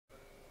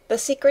The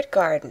Secret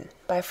Garden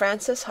by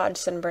Frances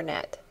Hodgson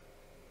Burnett.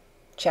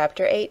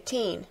 Chapter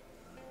 18.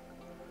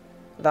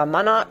 The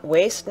Munnot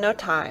Waste No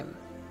Time.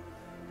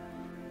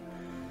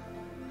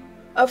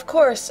 Of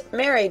course,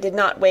 Mary did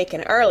not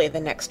waken early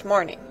the next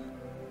morning.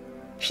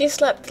 She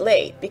slept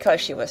late because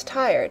she was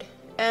tired,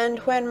 and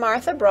when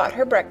Martha brought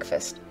her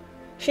breakfast,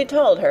 she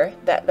told her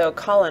that though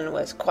Colin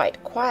was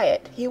quite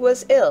quiet, he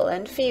was ill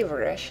and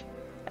feverish,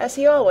 as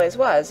he always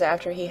was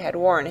after he had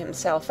worn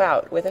himself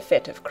out with a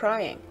fit of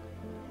crying.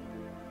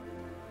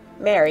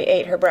 Mary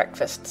ate her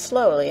breakfast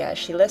slowly as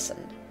she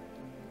listened.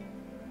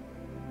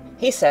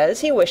 "He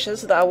says he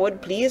wishes thou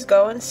would please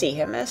go and see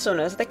him as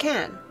soon as thou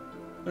can,"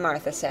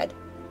 Martha said.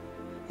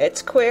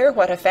 "It's queer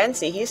what a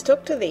fancy he's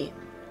took to thee.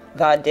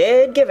 Thou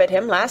did give it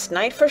him last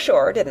night for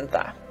sure, didn't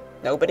thou?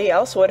 Nobody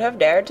else would have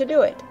dared to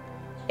do it.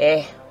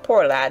 Eh,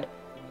 poor lad,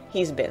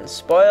 he's been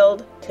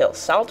spoiled till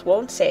salt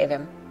won't save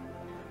him.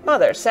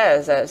 Mother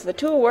says as the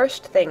two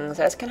worst things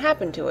as can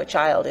happen to a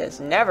child is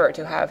never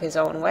to have his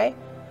own way,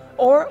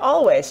 or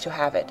always to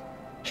have it.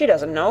 She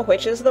doesn't know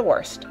which is the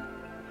worst.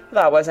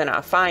 Thou was in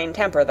a fine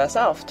temper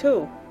thyself,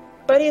 too,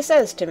 but he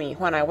says to me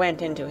when I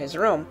went into his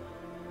room,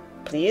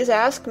 'Please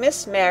ask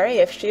Miss Mary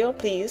if she'll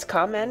please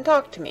come and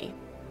talk to me.'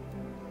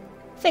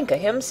 Think o'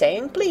 him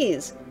saying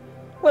please.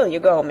 Will you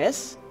go,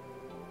 miss?"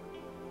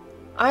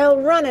 "I'll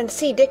run and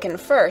see Dickon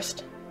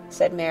first,"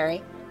 said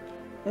Mary.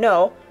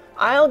 "No,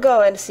 I'll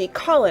go and see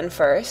Colin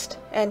first,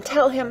 and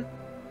tell him—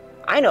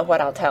 I know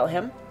what I'll tell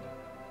him,"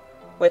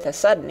 with a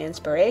sudden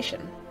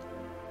inspiration.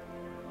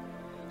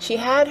 She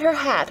had her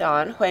hat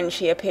on when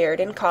she appeared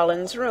in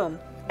Colin's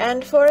room,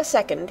 and for a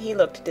second he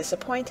looked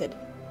disappointed.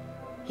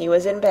 He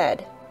was in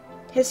bed.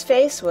 His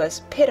face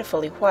was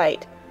pitifully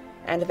white,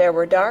 and there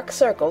were dark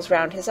circles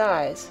round his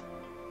eyes.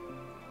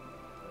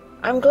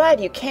 "I'm glad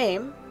you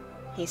came,"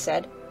 he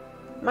said.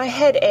 "My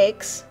head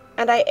aches,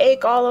 and I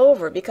ache all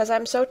over because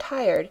I'm so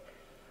tired.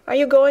 Are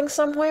you going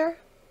somewhere?"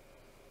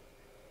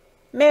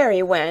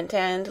 Mary went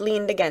and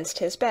leaned against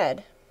his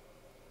bed.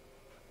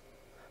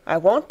 "I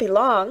won't be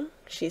long,"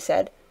 she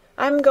said.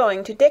 "I'm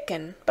going to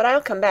Dickon, but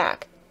I'll come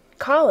back.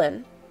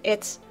 Colin,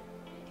 it's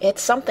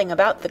something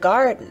about the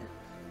garden."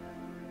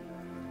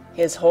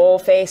 His whole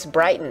face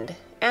brightened,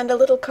 and a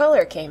little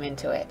color came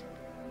into it.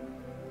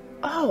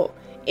 "Oh,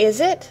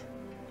 is it?"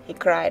 he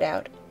cried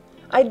out.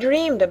 "I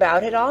dreamed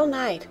about it all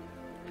night.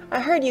 I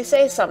heard you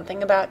say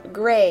something about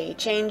gray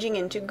changing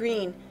into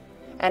green,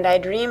 and I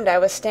dreamed I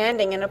was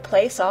standing in a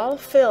place all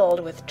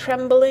filled with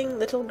trembling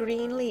little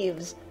green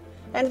leaves,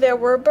 and there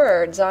were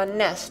birds on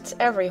nests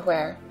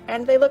everywhere,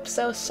 and they looked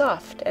so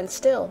soft and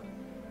still.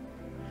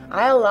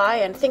 I'll lie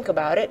and think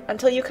about it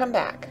until you come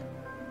back."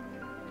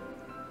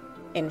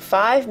 In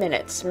 5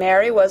 minutes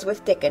Mary was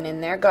with Dickon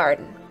in their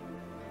garden.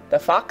 The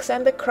fox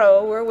and the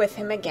crow were with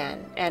him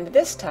again, and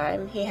this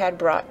time he had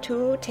brought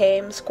 2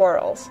 tame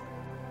squirrels.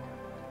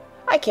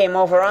 "I came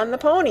over on the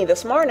pony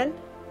this morning,"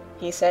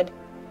 he said.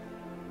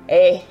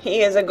 "Eh,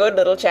 he is a good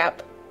little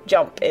chap,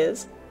 Jump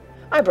is.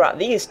 I brought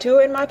these 2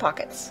 in my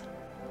pockets.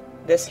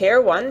 This here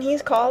one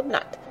he's called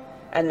Nut,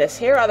 and this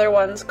here other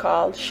one's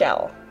called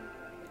Shell."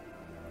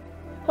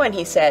 When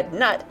he said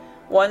Nut,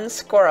 one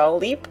squirrel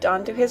leaped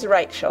onto his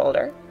right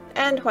shoulder,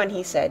 and when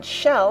he said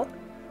Shell,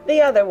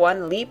 the other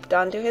one leaped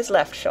onto his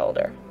left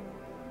shoulder.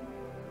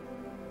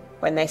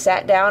 When they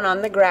sat down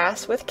on the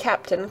grass with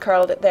Captain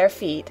curled at their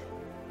feet,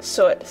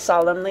 Soot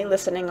solemnly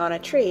listening on a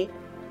tree,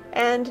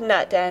 and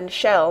Nut and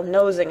Shell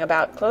nosing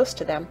about close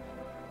to them,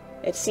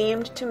 it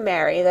seemed to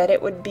Mary that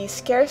it would be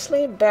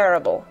scarcely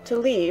bearable to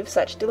leave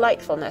such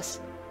delightfulness.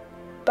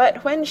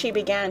 But when she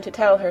began to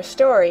tell her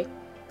story,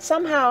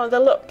 somehow the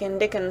look in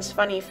Dickon's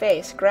funny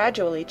face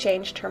gradually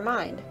changed her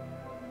mind.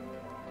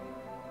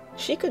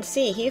 She could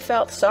see he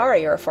felt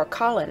sorrier for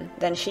Colin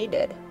than she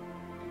did.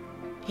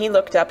 He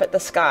looked up at the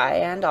sky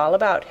and all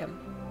about him.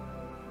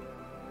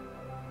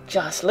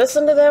 "Just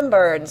listen to them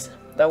birds.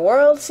 The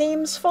world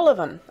seems full of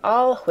 'em,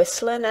 all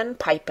whistling and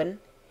piping,"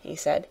 he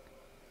said.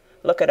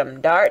 "Look at 'em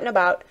darting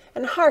about,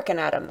 and hearken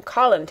at 'em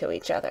calling to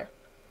each other.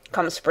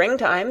 Come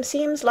springtime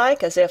seems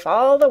like as if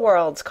all the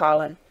world's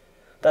calling.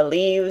 The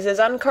leaves is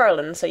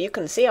uncurling so you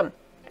can see 'em,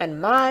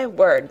 and my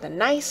word, the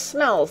nice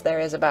smells there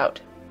is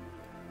about,"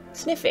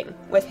 sniffing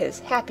with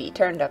his happy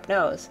turned-up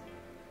nose.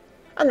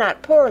 "And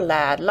that poor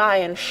lad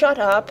lying shut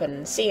up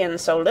and seeing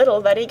so little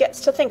that he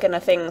gets to thinking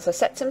of things that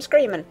sets him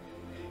screaming.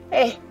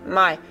 Eh,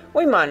 my,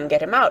 we mun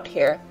get him out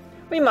here.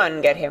 We mun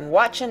get him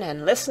watching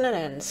and listening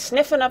and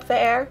sniffing up the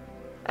air,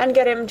 and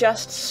get him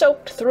just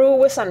soaked through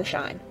with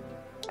sunshine.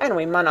 And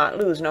we munnot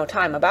lose no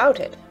time about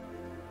it."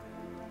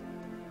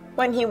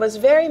 When he was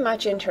very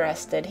much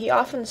interested, he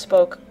often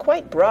spoke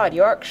quite broad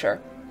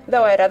Yorkshire,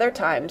 though at other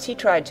times he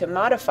tried to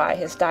modify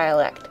his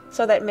dialect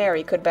so that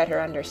Mary could better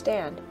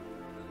understand.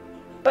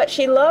 But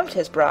she loved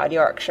his broad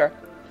Yorkshire,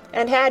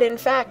 and had in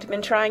fact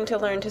been trying to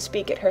learn to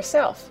speak it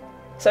herself,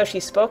 so she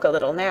spoke a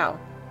little now.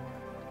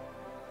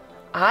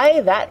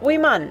 "Aye, that we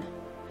mun,"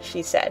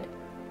 she said,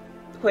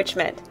 which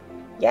meant,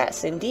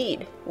 "Yes,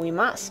 indeed, we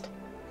must."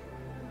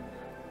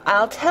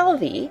 "I'll tell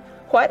thee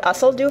what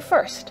us'll do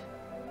first.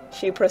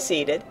 she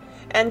proceeded,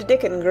 and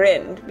Dickon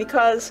grinned,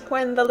 because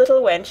when the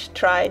little wench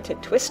tried to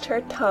twist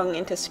her tongue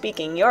into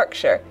speaking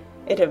Yorkshire,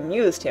 it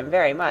amused him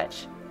very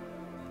much.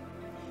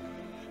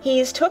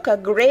 "He's took a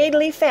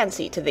gradely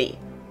fancy to thee.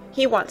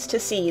 He wants to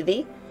see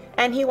thee,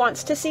 and he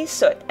wants to see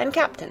Soot and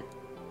Captain.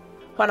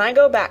 When I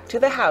go back to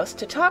the house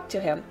to talk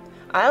to him,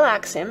 I'll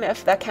ax him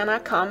if thou canna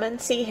come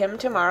and see him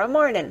to-morrow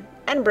morning,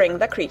 and bring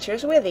the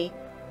creatures with thee,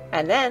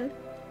 and then,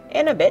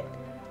 in a bit,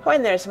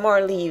 when there's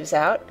more leaves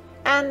out,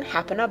 and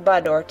happen a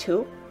bud or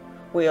two,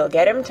 we'll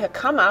get him to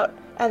come out,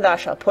 and thou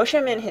shalt push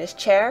him in his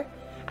chair,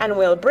 and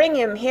we'll bring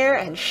him here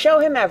and show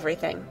him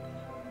everything."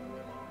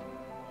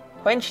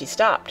 When she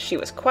stopped, she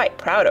was quite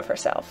proud of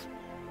herself.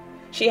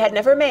 She had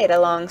never made a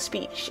long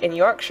speech in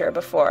Yorkshire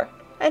before,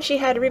 and she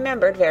had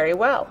remembered very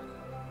well.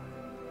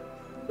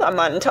 "Thou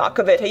mun talk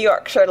a bit o'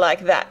 Yorkshire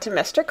like that to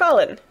Mr.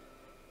 Colin,"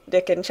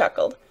 Dickon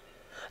chuckled.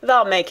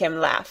 "Thou'll make him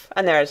laugh,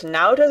 and there's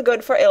nowt as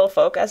good for ill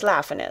folk as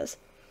laughing is.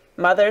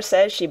 Mother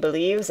says she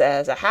believes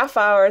as a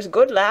half-hour's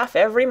good laugh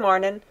every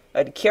morning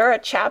 'ud cure a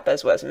chap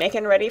as was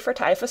making ready for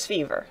typhus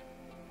fever."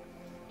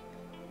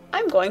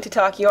 "I'm going to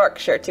talk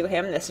Yorkshire to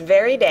him this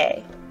very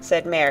day,"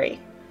 said Mary,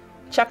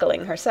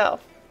 chuckling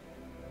herself.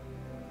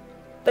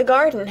 The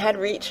garden had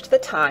reached the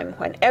time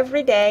when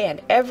every day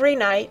and every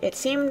night it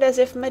seemed as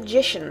if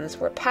magicians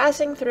were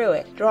passing through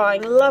it,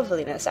 drawing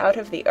loveliness out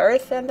of the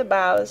earth and the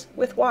boughs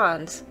with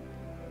wands.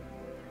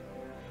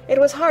 It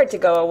was hard to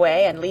go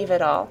away and leave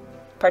it all,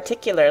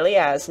 particularly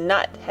as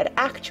Nut had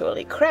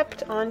actually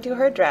crept onto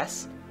her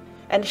dress,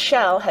 and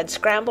Shell had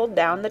scrambled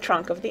down the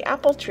trunk of the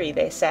apple tree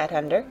they sat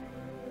under,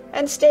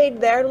 and stayed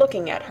there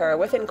looking at her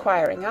with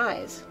inquiring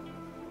eyes.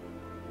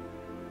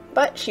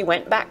 But she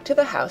went back to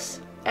the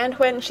house, and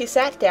when she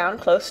sat down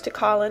close to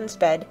Colin's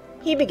bed,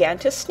 he began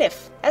to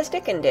sniff as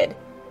Dickon did,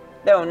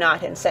 though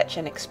not in such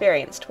an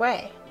experienced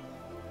way.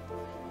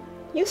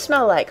 "You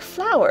smell like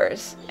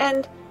flowers,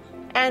 and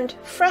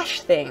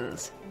fresh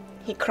things,"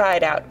 he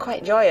cried out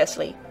quite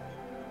joyously.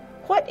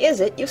 "What is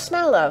it you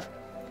smell of?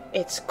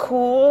 It's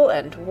cool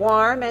and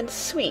warm and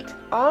sweet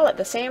all at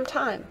the same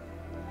time."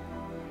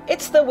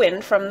 "It's the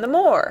wind from the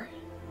moor,"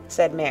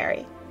 said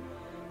Mary.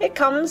 "It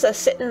comes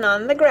a-sittin'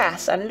 on the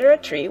grass under a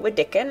tree wi'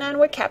 Dickon and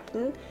wi'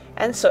 Captain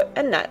and Soot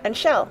and Nut and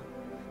Shell.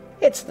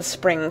 It's the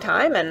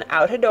springtime and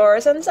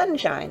out-o'-doors and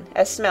sunshine,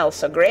 as smells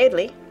so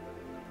gradely."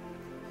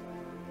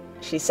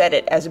 She said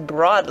it as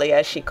broadly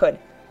as she could,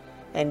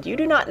 and you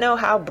do not know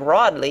how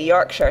broadly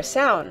Yorkshire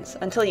sounds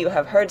until you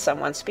have heard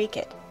someone speak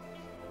it.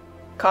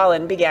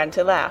 Colin began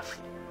to laugh.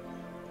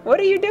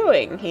 "What are you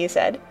doing?" he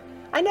said.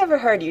 "I never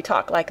heard you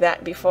talk like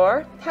that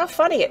before. How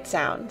funny it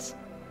sounds."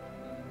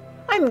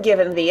 "I'm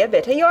giving thee a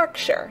bit o'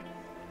 Yorkshire,"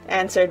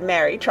 answered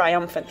Mary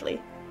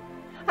triumphantly.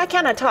 "I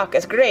canna talk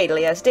as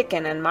gradely as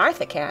Dickon and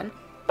Martha can,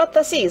 but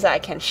thou sees I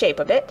can shape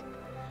a bit.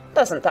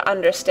 Doesn't thou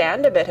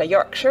understand a bit o'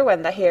 Yorkshire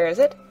when thou hears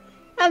it?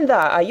 And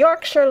thou a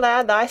Yorkshire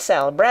lad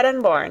thysel, bred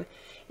and born.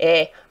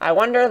 Eh, I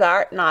wonder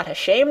thou'rt not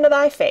ashamed o'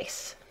 thy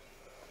face."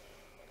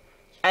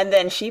 And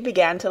then she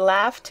began to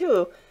laugh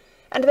too,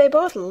 and they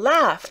both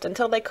laughed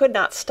until they could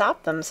not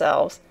stop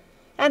themselves,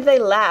 and they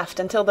laughed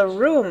until the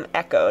room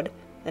echoed,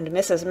 and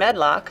Mrs.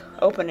 Medlock,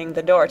 opening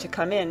the door to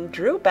come in,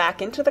 drew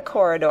back into the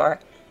corridor,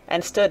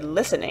 and stood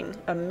listening,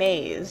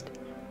 amazed.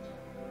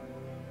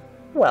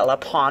 "Well,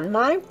 upon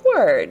my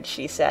word,"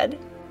 she said,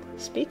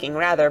 speaking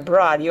rather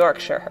broad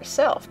Yorkshire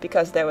herself,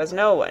 because there was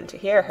no one to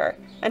hear her,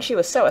 and she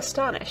was so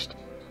astonished.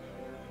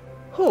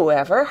 "Who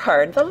ever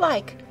heard the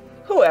like?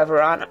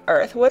 Whoever on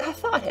earth would ha'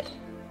 thought it?"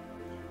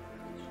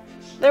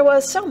 There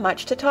was so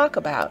much to talk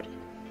about.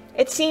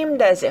 It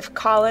seemed as if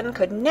Colin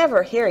could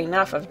never hear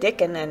enough of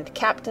Dickon and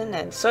Captain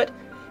and Soot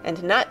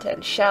and Nut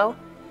and Shell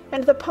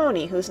and the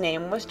pony whose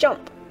name was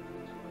Jump.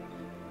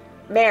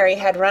 Mary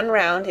had run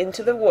round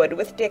into the wood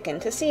with Dickon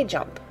to see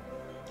Jump.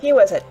 He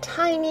was a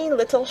tiny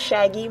little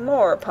shaggy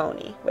moor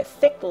pony with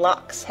thick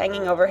locks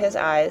hanging over his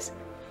eyes,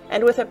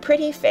 and with a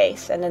pretty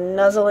face and a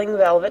nuzzling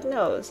velvet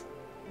nose.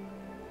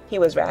 He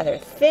was rather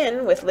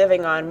thin with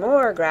living on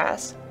moor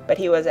grass, but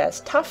he was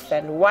as tough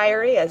and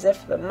wiry as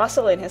if the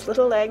muscle in his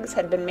little legs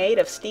had been made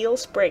of steel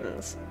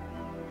springs.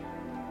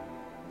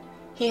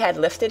 He had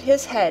lifted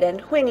his head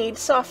and whinnied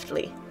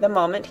softly the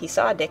moment he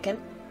saw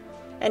Dickon,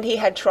 and he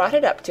had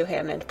trotted up to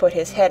him and put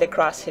his head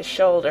across his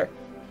shoulder,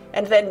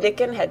 and then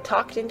Dickon had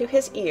talked into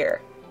his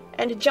ear,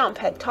 and Jump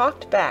had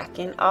talked back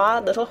in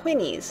odd little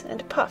whinnies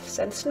and puffs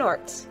and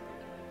snorts.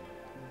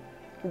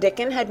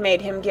 Dickon had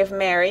made him give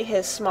Mary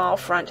his small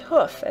front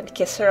hoof and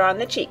kiss her on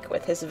the cheek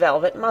with his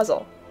velvet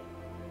muzzle.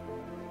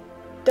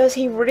 "Does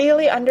he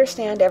really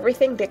understand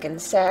everything Dickon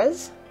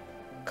says?"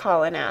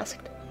 Colin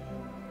asked.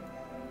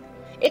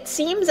 "It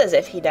seems as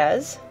if he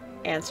does,"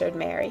 answered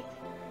Mary.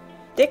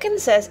 "Dickon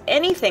says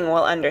anything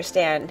will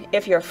understand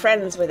if you're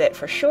friends with it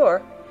for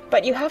sure,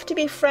 but you have to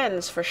be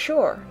friends for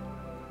sure."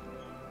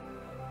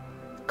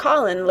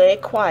 Colin lay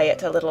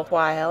quiet a little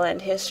while,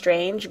 and his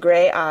strange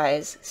grey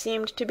eyes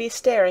seemed to be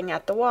staring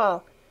at the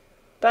wall,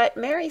 but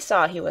Mary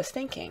saw he was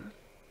thinking.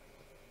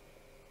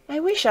 "I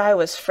wish I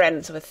was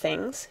friends with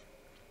things,"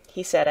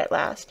 he said at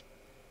last,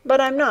 "but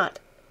I'm not.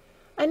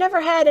 I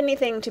never had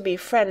anything to be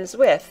friends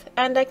with,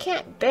 and I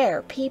can't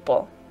bear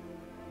people."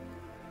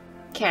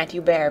 "Can't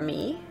you bear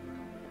me?"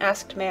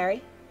 asked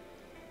Mary.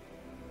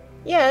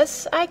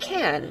 "Yes, I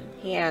can,"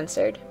 he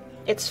answered.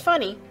 "It's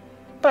funny,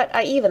 but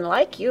I even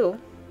like you."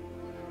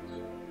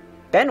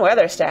 "Ben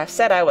Weatherstaff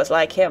said I was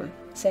like him,"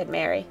 said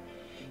Mary.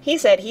 "He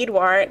said he'd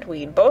warrant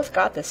we'd both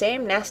got the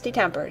same nasty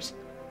tempers.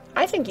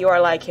 I think you are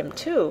like him,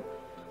 too.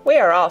 We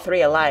are all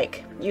three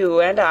alike,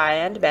 you and I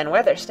and Ben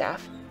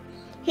Weatherstaff.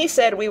 He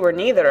said we were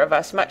neither of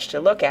us much to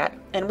look at,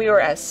 and we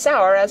were as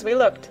sour as we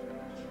looked.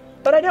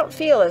 But I don't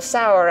feel as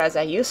sour as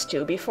I used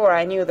to before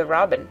I knew the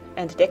Robin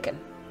and Dickon."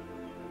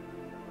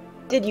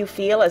 "Did you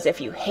feel as if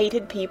you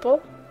hated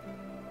people?"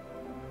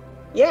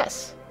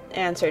 "Yes,"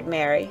 answered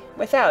Mary,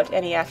 without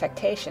any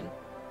affectation.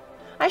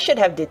 "I should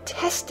have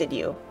detested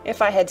you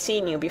if I had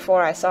seen you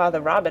before I saw the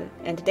Robin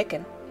and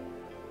Dickon."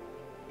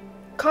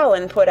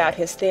 Colin put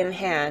out his thin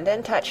hand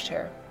and touched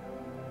her.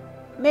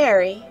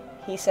 "Mary,"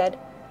 he said,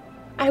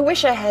 "I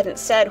wish I hadn't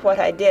said what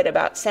I did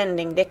about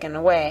sending Dickon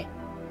away.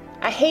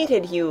 I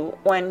hated you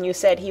when you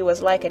said he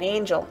was like an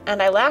angel,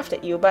 and I laughed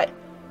at you, but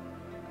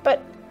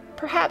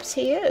perhaps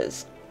he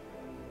is."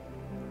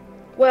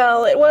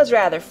 "Well, it was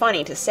rather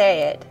funny to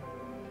say it,"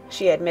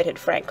 she admitted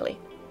frankly,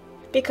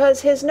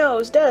 "because his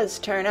nose does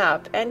turn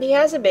up, and he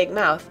has a big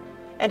mouth,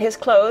 and his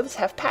clothes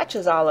have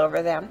patches all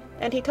over them,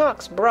 and he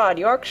talks broad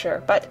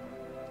Yorkshire, but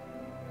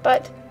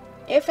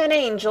if an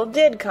angel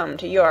did come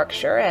to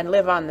Yorkshire and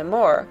live on the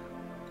moor,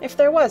 if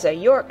there was a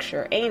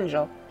Yorkshire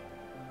angel,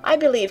 I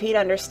believe he'd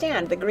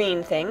understand the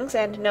green things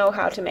and know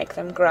how to make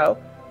them grow,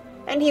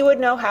 and he would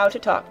know how to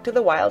talk to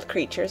the wild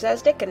creatures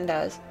as Dickon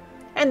does,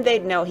 and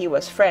they'd know he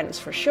was friends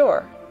for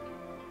sure."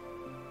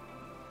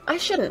 "I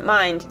shouldn't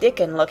mind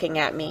Dickon looking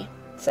at me,"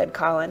 said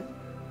Colin.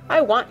 "I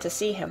want to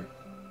see him."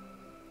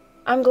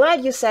 "I'm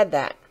glad you said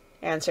that,"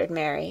 answered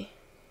Mary,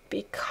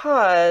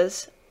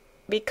 because...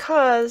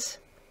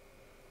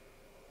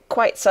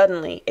 Quite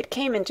suddenly it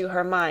came into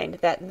her mind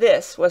that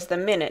this was the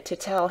minute to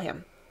tell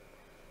him.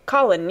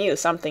 Colin knew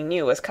something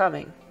new was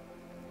coming.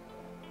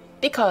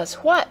 "Because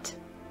what?"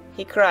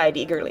 he cried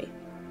eagerly.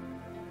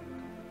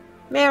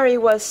 Mary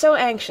was so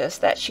anxious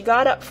that she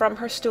got up from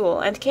her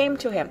stool and came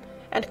to him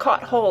and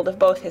caught hold of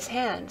both his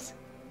hands.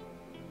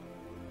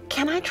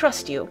 "Can I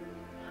trust you?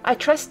 I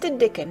trusted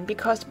Dickon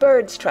because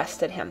birds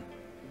trusted him.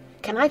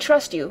 Can I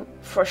trust you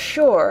for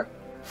sure,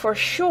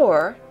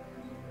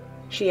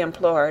 she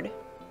implored.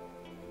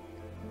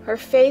 Her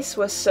face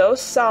was so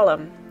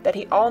solemn that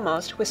he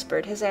almost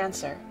whispered his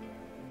answer.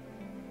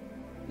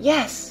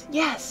 "Yes,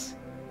 yes."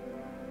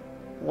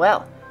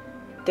 "Well,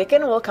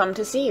 Dickon will come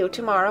to see you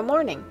tomorrow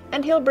morning,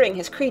 and he'll bring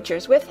his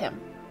creatures with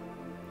him."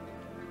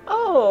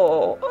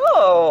 "Oh,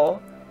 oh!"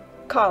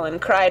 Colin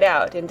cried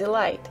out in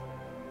delight.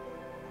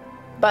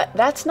 "But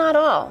that's not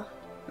all,"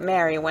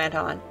 Mary went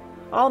on,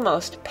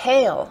 almost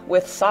pale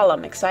with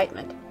solemn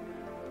excitement.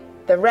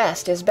 "The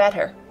rest is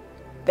better.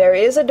 There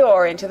is a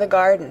door into the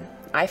garden.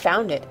 I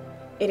found it.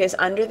 It is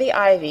under the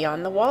ivy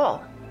on the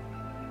wall."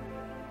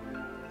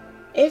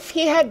 If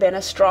he had been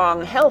a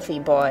strong, healthy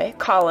boy,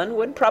 Colin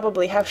would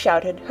probably have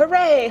shouted,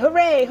 "Hooray,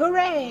 hooray,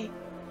 hooray!"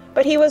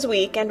 But he was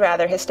weak and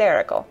rather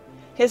hysterical.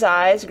 His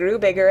eyes grew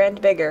bigger and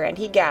bigger, and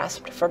he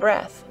gasped for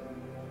breath.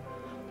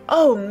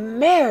 "Oh,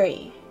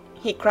 Mary!"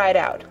 he cried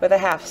out with a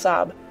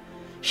half-sob.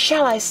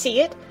 "Shall I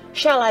see it?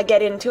 Shall I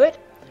get into it?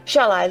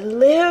 Shall I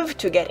live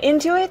to get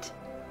into it?"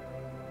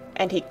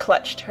 And he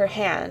clutched her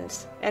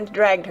hands and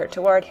dragged her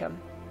toward him.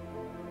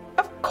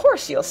 "Of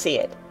course you'll see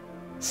it,"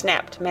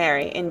 snapped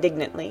Mary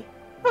indignantly.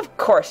 "Of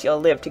course you'll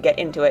live to get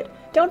into it.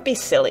 Don't be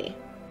silly."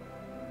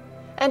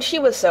 And she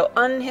was so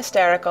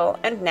unhysterical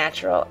and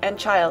natural and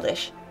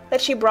childish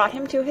that she brought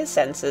him to his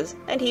senses,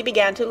 and he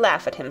began to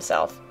laugh at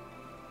himself.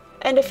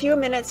 And a few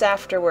minutes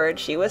afterward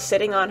she was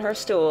sitting on her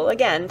stool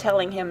again,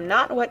 telling him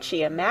not what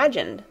she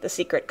imagined the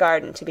secret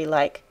garden to be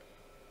like,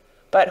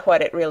 but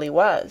what it really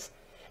was,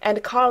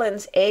 and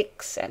Colin's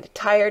aches and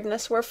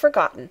tiredness were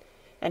forgotten,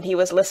 and he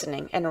was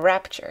listening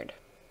enraptured.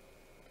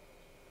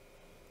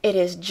 "It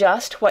is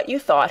just what you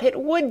thought it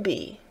would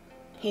be,"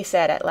 he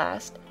said at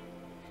last.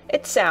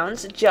 "It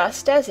sounds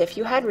just as if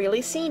you had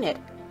really seen it.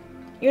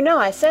 You know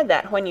I said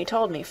that when you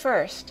told me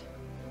first."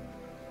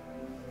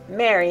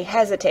 Mary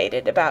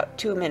hesitated about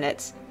 2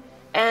 minutes,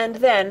 and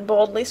then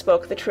boldly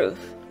spoke the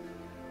truth.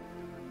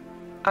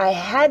 "I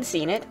had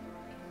seen it,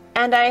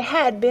 and I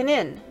had been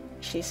in,"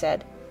 she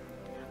said.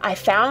 "I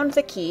found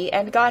the key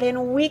and got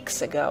in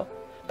weeks ago,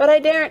 but I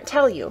daren't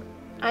tell you.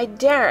 I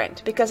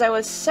daren't, because I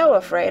was so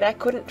afraid I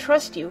couldn't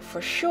trust you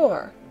for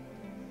sure."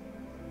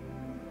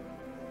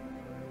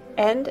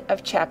 End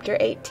of chapter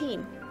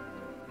 18.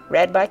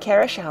 Read by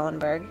Kara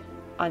Schallenberg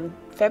on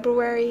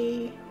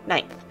February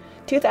 9th,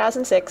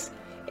 2006,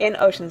 in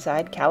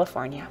Oceanside,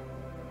 California.